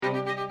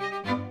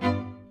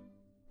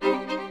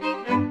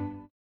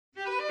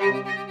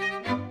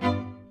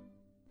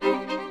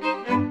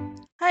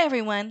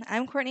everyone.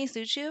 I'm Courtney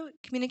Suchu,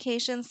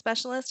 Communications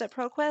Specialist at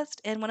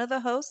ProQuest and one of the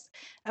hosts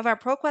of our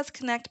ProQuest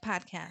Connect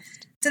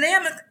podcast. Today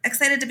I'm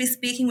excited to be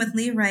speaking with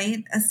Lee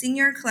Wright, a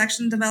Senior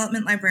Collection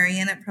Development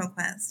Librarian at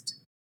ProQuest.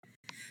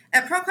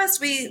 At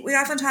ProQuest, we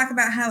often talk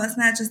about how it's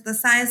not just the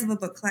size of a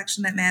book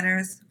collection that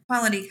matters,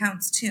 quality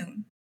counts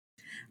too.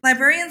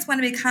 Librarians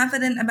want to be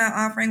confident about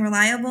offering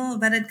reliable,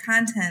 vetted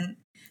content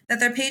that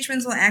their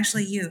patrons will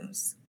actually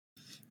use.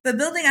 But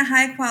building a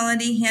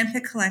high-quality,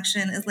 hand-picked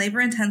collection is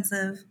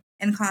labor-intensive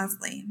and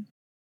costly.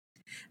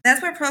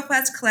 That's where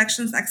ProQuest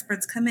collections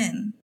experts come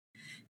in.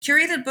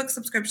 Curated book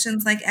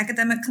subscriptions like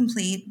Academic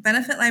Complete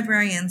benefit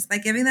librarians by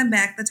giving them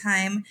back the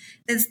time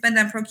they spend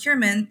on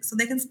procurement so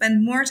they can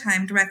spend more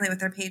time directly with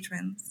their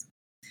patrons.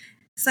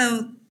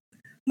 So,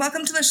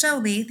 welcome to the show,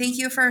 Lee. Thank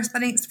you for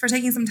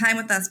taking some time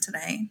with us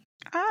today.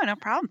 Oh, no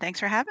problem. Thanks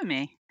for having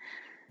me.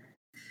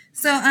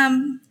 So,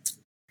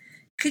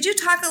 could you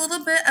talk a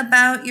little bit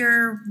about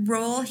your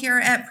role here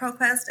at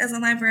ProQuest as a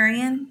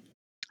librarian?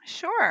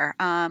 Sure.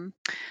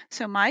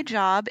 So my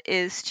job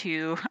is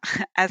to,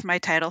 as my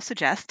title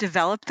suggests,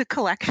 develop the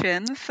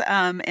collections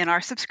in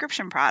our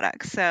subscription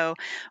products. So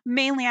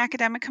mainly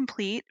Academic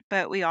Complete,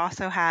 but we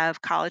also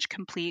have College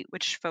Complete,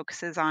 which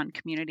focuses on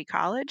community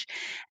college,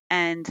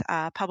 and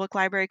Public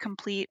Library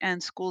Complete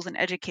and Schools and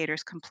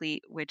Educators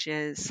Complete, which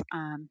is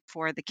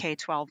for the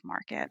K-12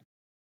 market.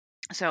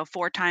 So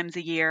 4 times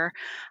a year,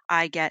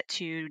 I get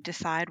to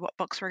decide what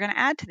books we're going to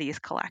add to these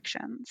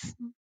collections.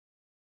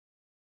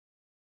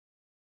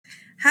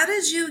 How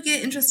did you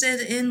get interested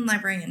in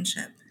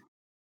librarianship?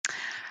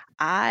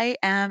 I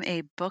am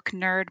a book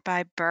nerd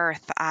by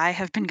birth. I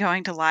have been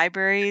going to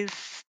libraries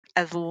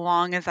as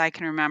long as I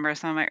can remember.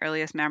 Some of my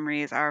earliest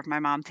memories are of my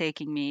mom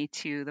taking me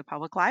to the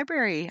public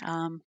library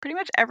pretty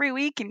much every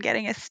week and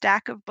getting a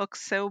stack of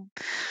books so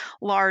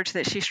large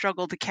that she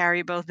struggled to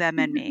carry both them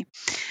and me.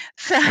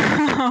 So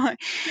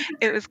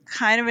it was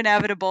kind of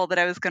inevitable that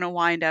I was going to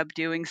wind up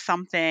doing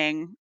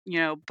something,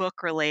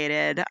 book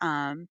related.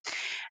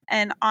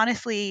 And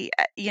honestly,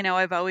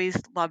 I've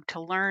always loved to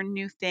learn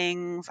new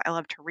things. I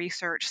love to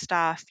research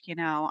stuff.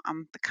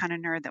 I'm the kind of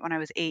nerd that when I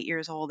was 8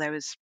 years old, I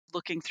was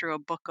looking through a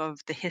book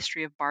of the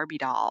history of Barbie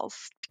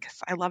dolls because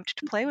I loved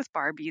to play with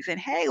Barbies. And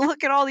hey,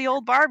 look at all the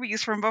old Barbies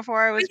from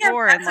before I was We have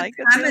born. lots Like,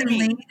 in it's really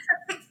common, neat. Lee.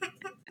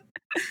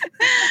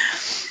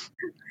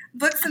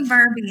 Books and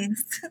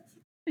Barbies.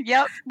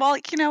 Yep. Well,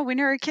 when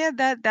you're a kid,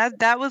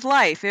 that was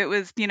life. It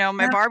was, my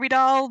Yep. Barbie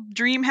doll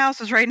dream house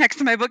was right next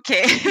to my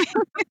bookcase.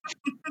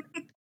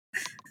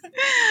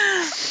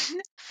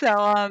 So,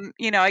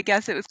 I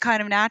guess it was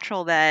kind of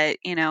natural that,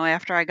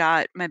 after I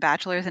got my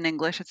bachelor's in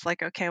English, it's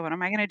like, okay, what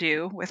am I going to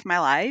do with my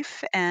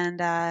life? And,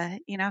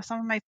 some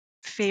of my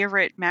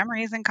favorite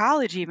memories in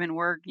college even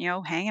were,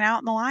 hanging out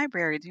in the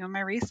library, doing my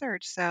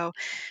research. So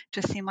it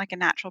just seemed like a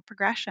natural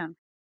progression.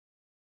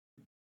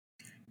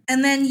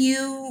 And then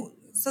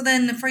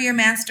then for your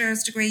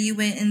master's degree, you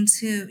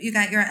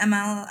got your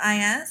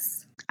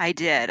MLIS? I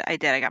did. I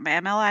got my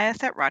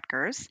MLIS at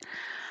Rutgers.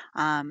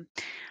 Um,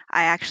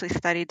 I actually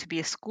studied to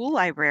be a school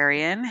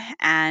librarian,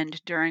 and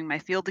during my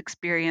field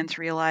experience,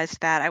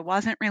 realized that I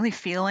wasn't really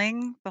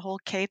feeling the whole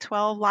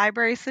K-12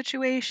 library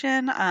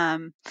situation.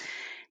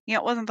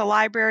 It wasn't the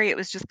library; it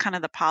was just kind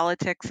of the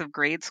politics of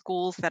grade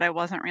schools that I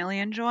wasn't really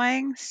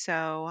enjoying.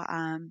 So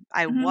I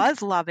Mm-hmm.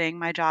 was loving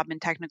my job in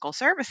technical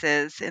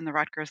services in the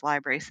Rutgers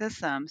library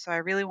system. So I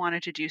really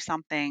wanted to do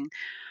something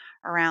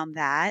around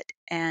that.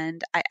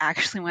 And I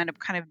actually wound up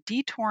kind of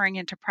detouring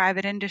into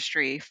private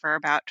industry for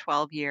about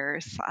 12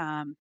 years.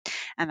 And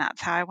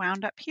that's how I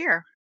wound up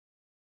here.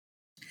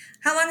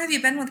 How long have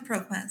you been with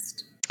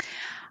ProQuest?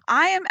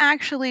 I am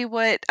actually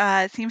what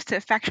seems to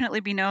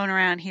affectionately be known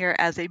around here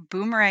as a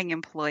boomerang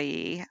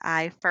employee.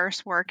 I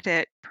first worked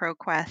at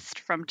ProQuest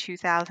from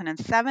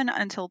 2007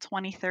 until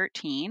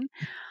 2013.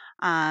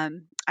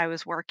 I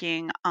was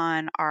working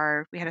on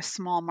we had a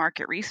small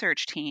market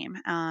research team,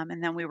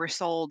 and then we were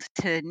sold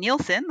to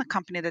Nielsen, the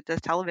company that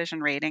does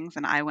television ratings,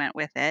 and I went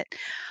with it.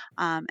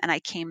 And I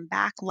came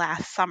back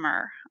last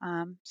summer.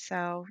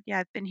 So yeah,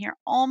 I've been here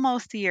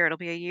almost a year. It'll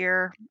be a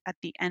year at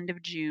the end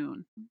of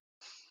June.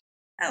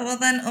 Oh, well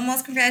then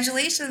almost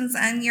congratulations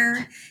on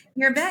your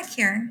back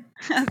here.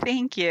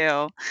 Thank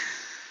you.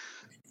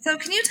 So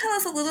can you tell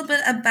us a little bit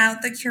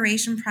about the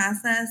curation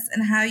process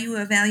and how you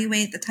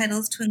evaluate the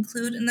titles to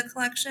include in the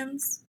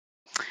collections?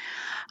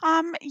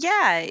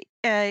 Yeah,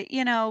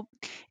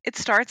 it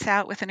starts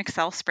out with an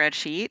Excel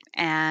spreadsheet,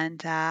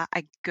 and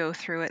I go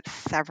through it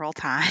several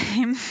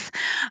times.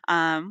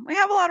 We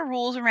have a lot of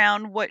rules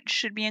around what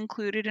should be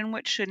included and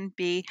what shouldn't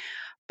be,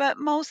 but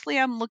mostly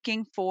I'm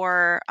looking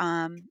for,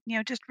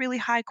 just really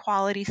high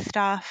quality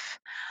stuff.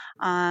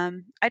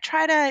 I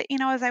try to,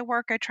 as I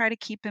work, I try to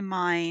keep in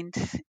mind,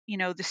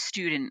 the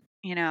student.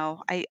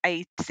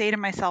 I say to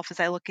myself as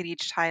I look at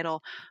each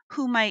title,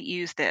 who might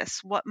use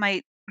this? What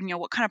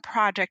kind of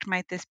project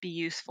might this be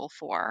useful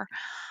for?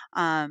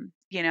 How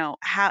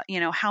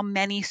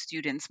many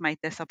students might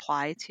this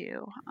apply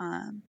to?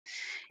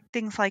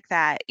 Things like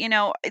that.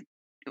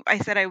 I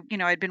said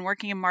I'd been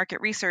working in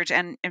market research,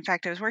 and in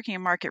fact, I was working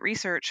in market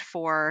research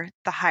for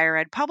the higher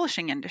ed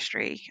publishing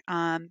industry. So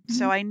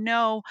Mhm. I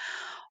know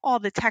all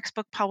the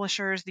textbook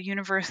publishers, the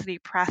university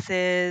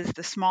presses,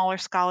 the smaller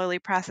scholarly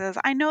presses.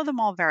 I know them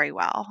all very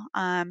well.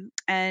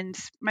 And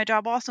my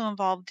job also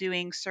involved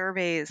doing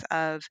surveys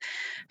of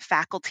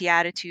faculty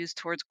attitudes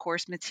towards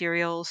course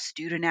materials,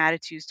 student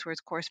attitudes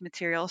towards course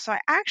materials. So I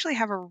actually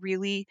have a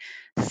really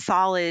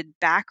solid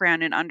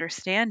background in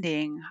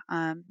understanding,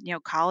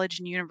 college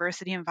and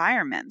university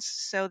environments.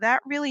 So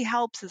that really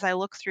helps as I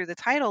look through the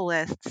title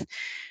lists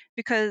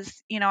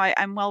because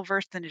I'm well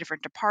versed in the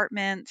different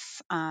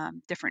departments,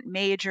 different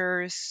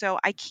majors, so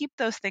I keep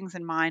those things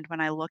in mind when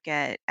I look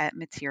at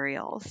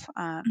materials.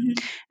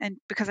 Mhm. And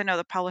because I know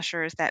the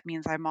publishers, that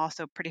means I'm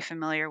also pretty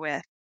familiar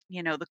with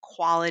the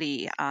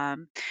quality.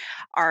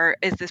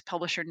 Is this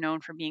publisher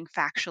known for being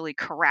factually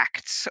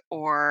correct,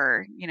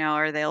 or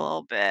are they a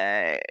little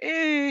bit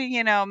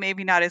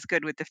maybe not as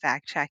good with the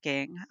fact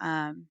checking,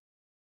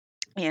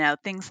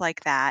 things like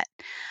that.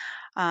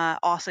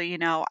 Also,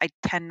 I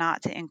tend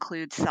not to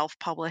include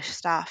self-published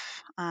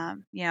stuff.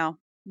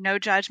 No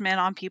judgment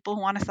on people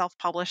who want to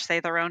self-publish,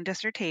 say their own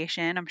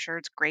dissertation. I'm sure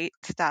it's great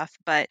stuff,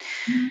 but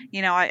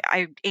Mhm.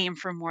 I aim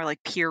for more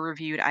like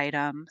peer-reviewed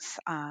items.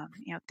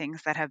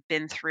 Things that have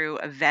been through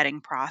a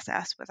vetting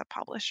process with a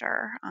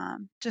publisher,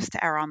 just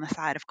to err on the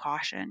side of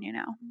caution.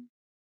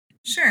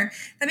 Sure.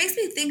 That makes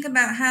me think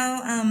about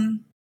how,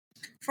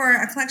 for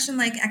a collection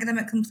like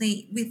Academic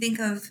Complete, we think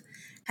of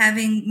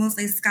having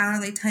mostly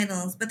scholarly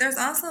titles, but there's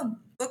also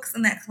books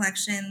in that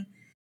collection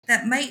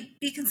that might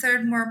be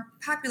considered more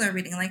popular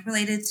reading, like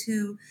related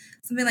to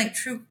something like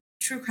true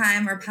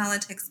crime or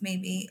politics,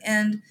 maybe.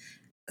 And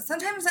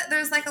sometimes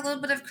there's like a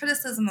little bit of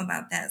criticism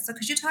about that. So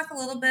could you talk a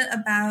little bit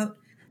about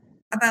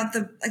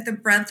the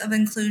breadth of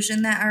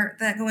inclusion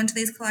that go into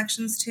these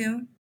collections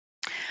too?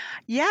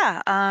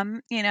 Yeah.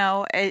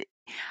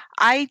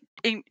 I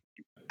in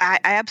I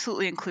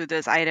absolutely include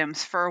those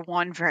items for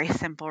one very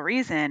simple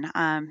reason.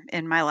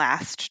 In my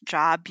last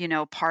job,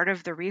 part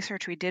of the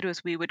research we did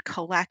was we would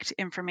collect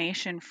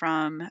information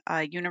from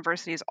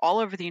universities all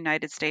over the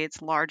United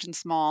States, large and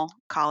small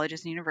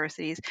colleges and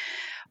universities,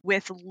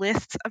 with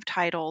lists of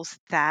titles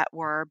that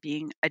were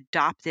being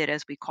adopted,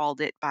 as we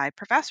called it, by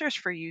professors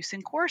for use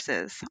in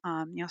courses.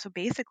 So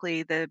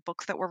basically the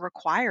books that were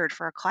required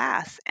for a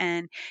class.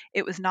 And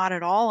it was not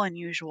at all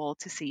unusual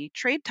to see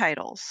trade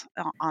titles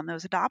on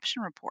those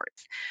adoption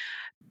reports.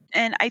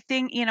 And I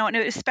think, and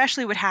it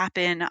especially would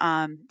happen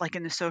like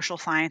in the social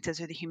sciences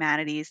or the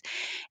humanities.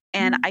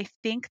 And Mhm. I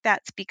think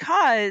that's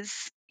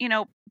because,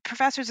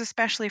 professors,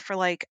 especially for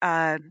like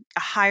a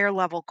higher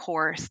level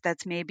course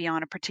that's maybe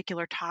on a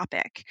particular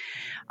topic,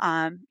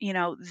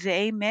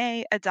 they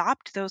may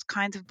adopt those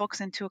kinds of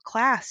books into a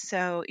class.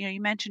 So,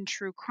 you mentioned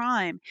true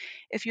crime.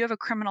 If you have a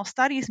criminal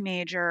studies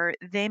major,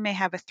 they may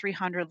have a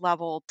 300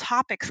 level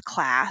topics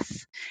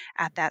class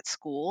at that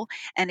school,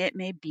 and it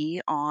may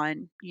be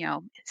on,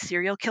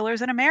 serial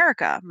killers in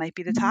America, might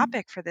be the Mhm.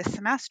 topic for this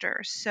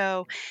semester.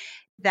 So,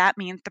 that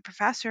means the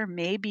professor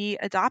may be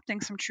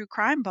adopting some true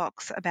crime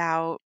books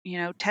about,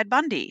 Ted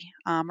Bundy,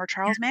 or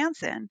Yeah. Charles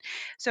Manson.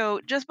 So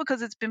just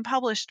because it's been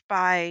published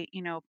by,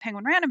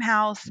 Penguin Random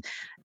House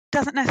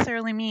doesn't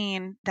necessarily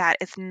mean that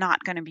it's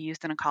not going to be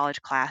used in a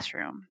college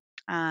classroom.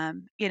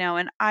 And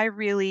I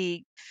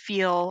really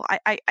feel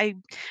I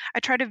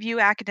try to view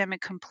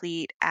Academic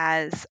Complete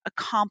as a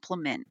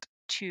complement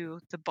to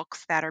the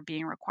books that are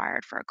being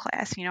required for a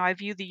class. I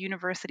view the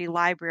university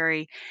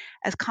library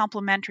as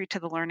complementary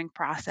to the learning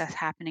process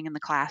happening in the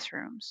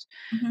classrooms.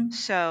 Mhm.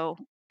 So,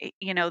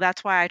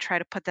 that's why I try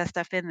to put that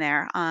stuff in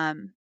there.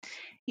 And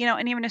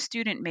even a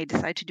student may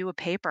decide to do a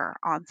paper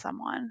on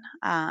someone,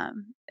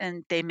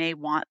 and they may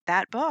want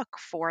that book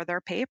for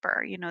their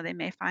paper. They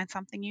may find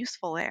something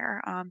useful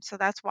there. So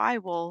that's why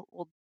we'll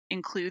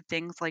include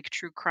things like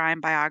true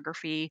crime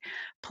biography,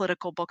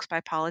 political books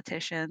by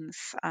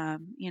politicians.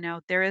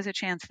 There is a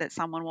chance that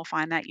someone will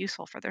find that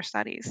useful for their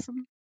studies.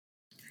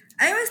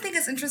 I always think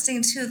it's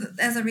interesting too,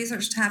 as a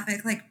research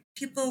topic, like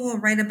people will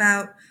write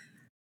about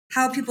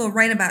how people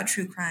write about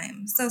true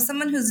crime. So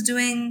someone who's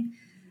doing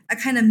a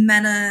kind of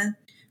meta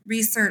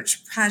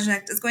research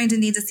project is going to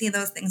need to see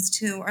those things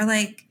too. Or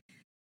like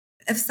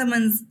if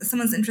someone's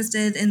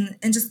interested in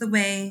just the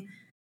way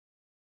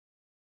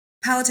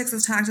politics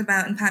is talked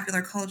about in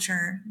popular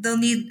culture, they'll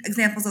need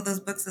examples of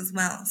those books as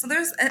well. So I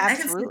can see that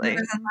Absolutely.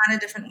 there's a lot of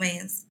different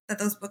ways that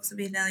those books would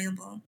be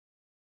valuable.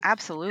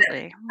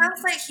 Absolutely.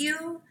 Sounds like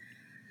you,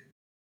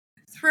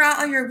 throughout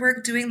all your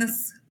work doing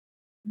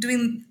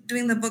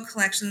the book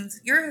collections,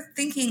 you're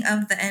thinking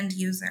of the end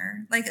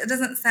user. Like it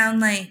doesn't sound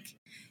like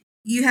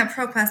you have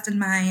ProQuest in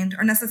mind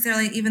or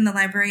necessarily even the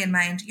library in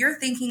mind. You're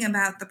thinking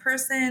about the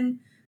person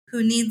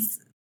who needs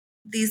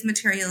these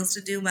materials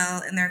to do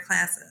well in their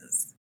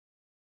classes.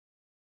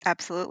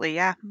 Absolutely.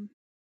 Yeah.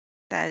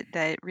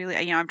 That really,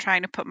 I'm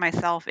trying to put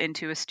myself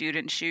into a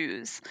student's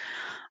shoes.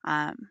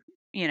 Um,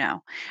 you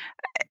know,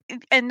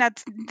 and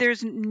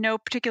there's no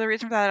particular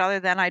reason for that other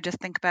than I just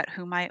think about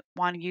who might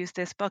want to use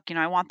this book.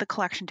 I want the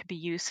collection to be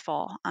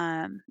useful.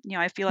 I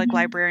feel like Mhm.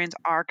 librarians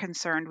are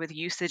concerned with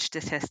usage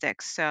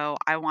statistics, so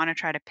I want to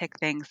try to pick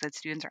things that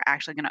students are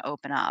actually going to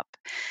open up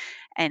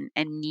and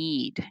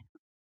need.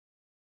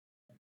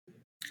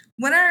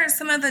 What are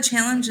some of the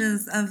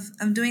challenges of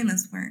doing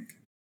this work?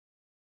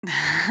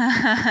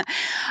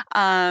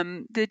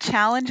 The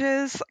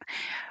challenges,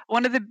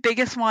 one of the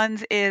biggest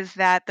ones is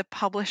that the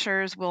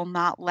publishers will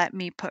not let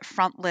me put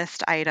front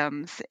list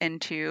items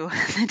into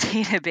the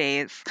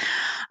database.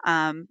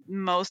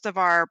 Most of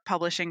our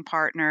publishing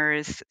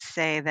partners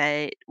say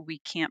that we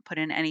can't put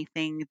in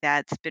anything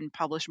that's been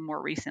published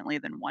more recently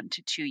than 1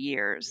 to 2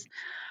 years.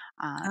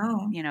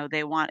 Oh.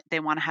 They want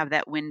to have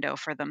that window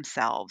for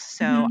themselves.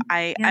 So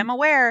Mhm. Yeah. I'm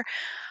aware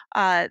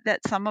that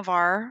some of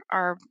our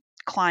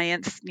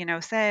clients,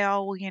 say,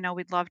 oh, well,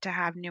 we'd love to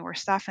have newer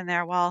stuff in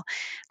there. Well,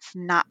 it's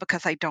not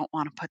because I don't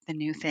want to put the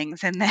new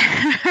things in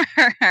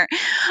there.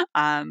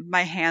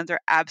 My hands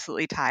are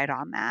absolutely tied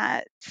on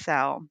that.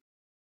 So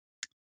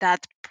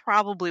that's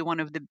probably one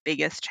of the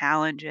biggest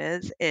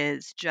challenges,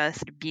 is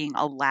just being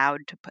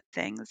allowed to put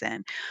things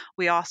in.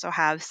 We also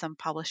have some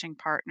publishing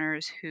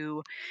partners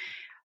who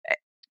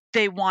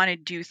they want to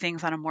do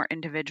things on a more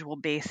individual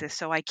basis.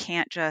 So I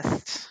can't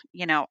just,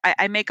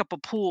 I make up a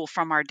pool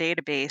from our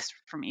database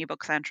from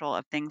eBook Central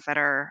of things that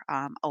are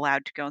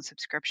allowed to go in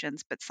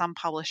subscriptions. But some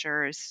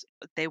publishers,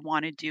 they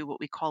want to do what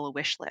we call a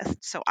wish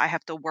list. So I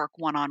have to work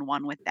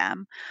one-on-one with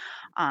them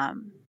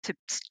to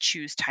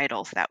choose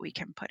titles that we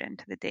can put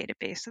into the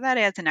database. So that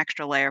adds an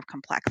extra layer of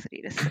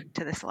complexity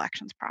to the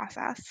selections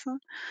process.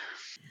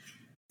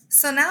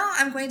 So now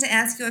I'm going to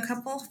ask you a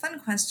couple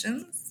fun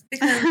questions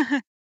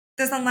because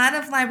there's a lot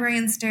of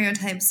librarian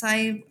stereotypes. So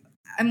I'm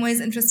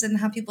always interested in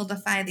how people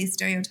defy these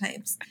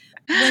stereotypes.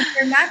 When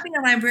you're not being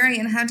a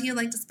librarian, how do you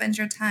like to spend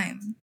your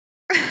time?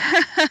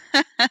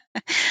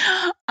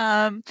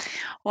 um,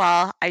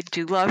 well, I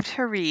do love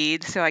to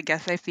read, so I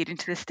guess I feed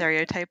into the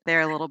stereotype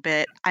there a little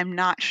bit. I'm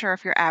not sure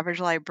if your average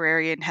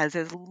librarian has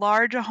as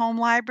large a home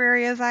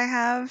library as I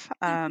have.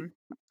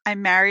 I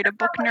married a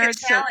book Sounds like nerd, a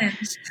so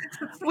challenge.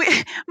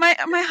 we,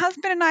 my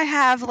husband and I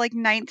have like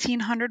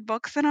 1,900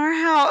 books in our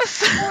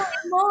house. Holy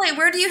moly,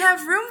 where do you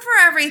have room for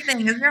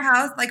everything? Is your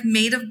house like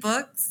made of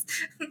books?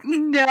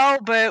 No,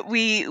 but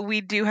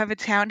we do have a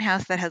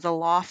townhouse that has a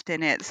loft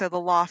in it. So the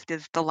loft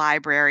is the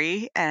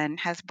library and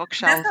has That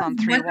bookshelves on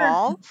sounds 3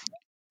 walls.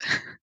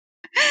 wonderful.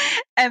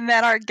 And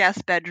then our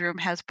guest bedroom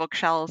has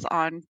bookshelves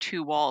on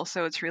 2 walls,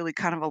 so it's really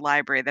kind of a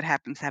library that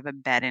happens to have a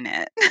bed in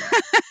it.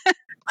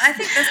 I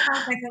think this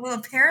sounds like a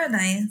little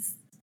paradise.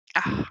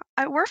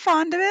 We're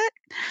fond of it.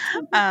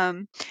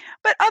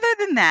 But other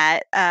than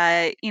that,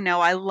 I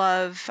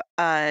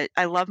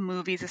love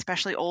movies,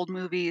 especially old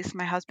movies.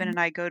 My husband and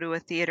I go to a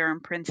theater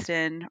in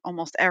Princeton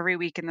almost every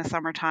week in the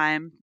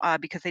summertime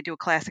because they do a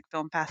classic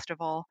film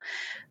festival.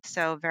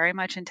 So very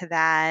much into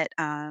that.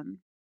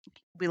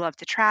 We love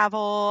to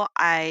travel.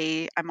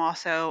 I'm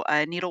also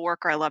a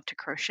needleworker. I love to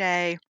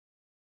crochet.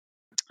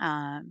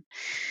 Um,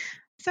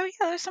 so yeah,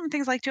 there's some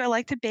things I like to do. I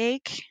like to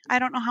bake. I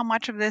don't know how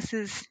much of this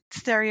is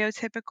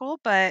stereotypical,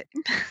 but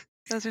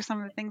those are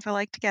some of the things I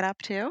like to get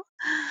up to.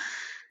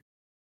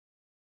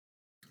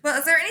 Well,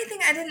 is there anything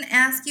I didn't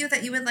ask you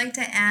that you would like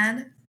to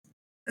add?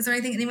 Is there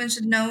anything anyone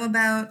should know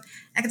about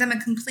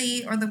Academic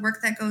Complete or the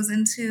work that goes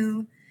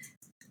into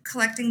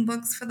collecting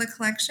books for the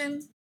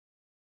collection?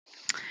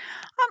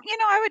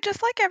 I would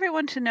just like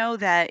everyone to know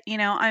that,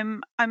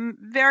 I'm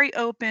very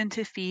open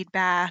to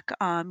feedback.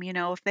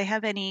 If they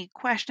have any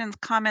questions,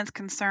 comments,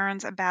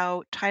 concerns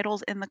about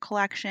titles in the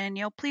collection,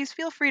 please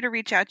feel free to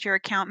reach out to your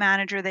account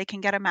manager. They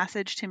can get a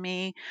message to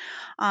me.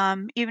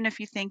 Even if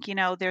you think,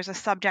 there's a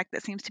subject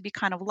that seems to be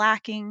kind of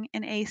lacking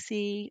in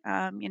AC,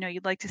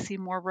 you'd like to see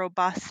more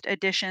robust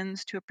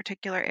additions to a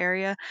particular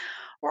area,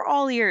 we're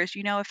all ears.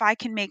 If I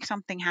can make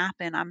something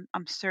happen,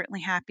 I'm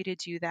certainly happy to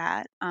do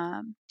that.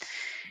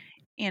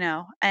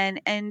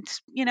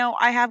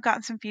 I have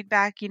gotten some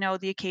feedback,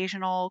 the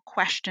occasional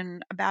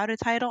question about a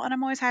title, and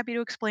I'm always happy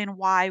to explain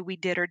why we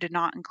did or did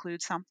not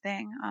include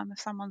something, if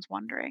someone's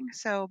wondering.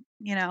 So,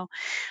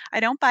 I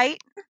don't bite.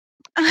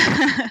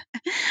 I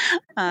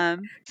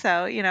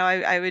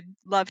would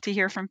love to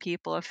hear from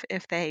people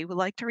if they would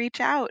like to reach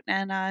out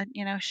and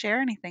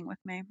share anything with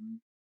me.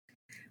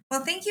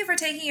 Well, thank you for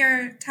taking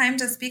your time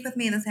to speak with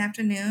me this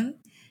afternoon.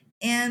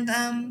 And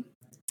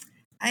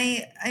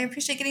I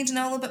appreciate getting to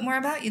know a little bit more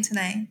about you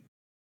today.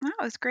 Oh,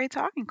 it was great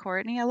talking,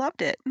 Courtney. I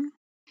loved it.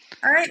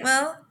 All right,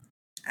 well,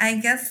 I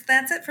guess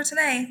that's it for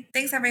today.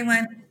 Thanks,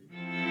 everyone.